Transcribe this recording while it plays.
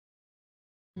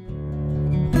Hey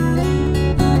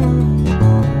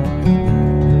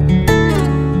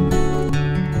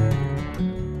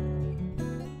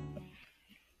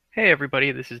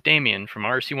everybody, this is Damien from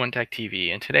RC1 Tech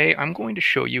TV, and today I'm going to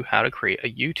show you how to create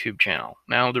a YouTube channel.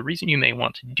 Now, the reason you may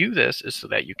want to do this is so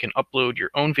that you can upload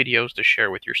your own videos to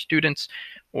share with your students,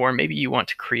 or maybe you want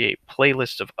to create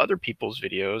playlists of other people's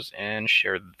videos and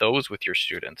share those with your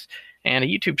students. And a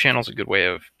YouTube channel is a good way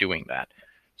of doing that.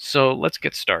 So let's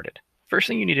get started. First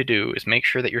thing you need to do is make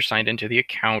sure that you're signed into the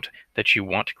account that you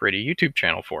want to create a YouTube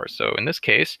channel for. So in this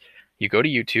case, you go to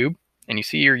YouTube and you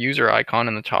see your user icon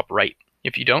in the top right.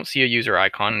 If you don't see a user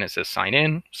icon and it says sign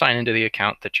into the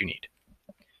account that you need.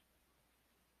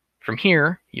 From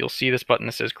here, you'll see this button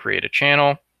that says create a channel.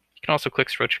 You can also click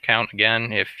switch account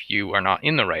again if you are not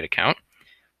in the right account.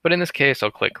 But in this case,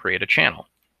 I'll click create a channel.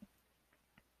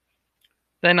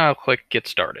 Then I'll click get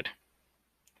started.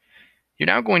 You're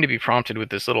now going to be prompted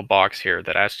with this little box here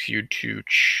that asks you to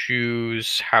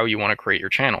choose how you want to create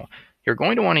your channel. You're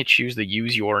going to want to choose the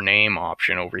use your name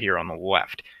option over here on the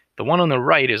left. The one on the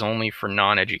right is only for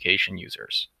non-education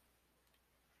users.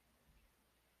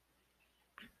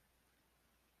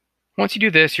 Once you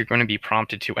do this, you're going to be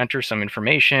prompted to enter some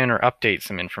information or update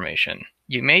some information.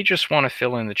 You may just want to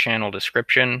fill in the channel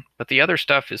description, but the other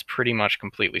stuff is pretty much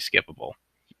completely skippable.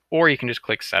 Or you can just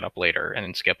click setup later and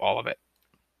then skip all of it.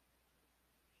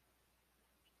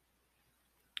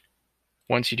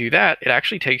 Once you do that, it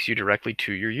actually takes you directly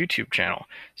to your YouTube channel.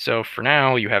 So for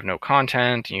now, you have no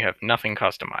content and you have nothing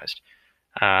customized.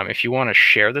 If you want to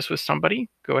share this with somebody,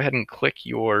 go ahead and click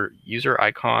your user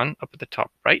icon up at the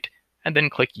top right, and then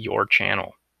click your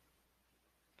channel.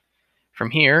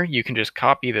 From here, you can just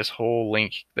copy this whole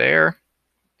link there,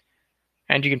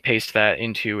 and you can paste that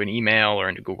into an email or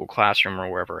into Google Classroom or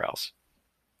wherever else.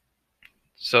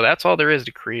 So that's all there is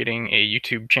to creating a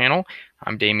YouTube channel.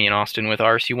 I'm Damien Austin with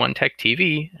RC1 Tech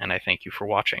TV, and I thank you for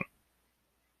watching.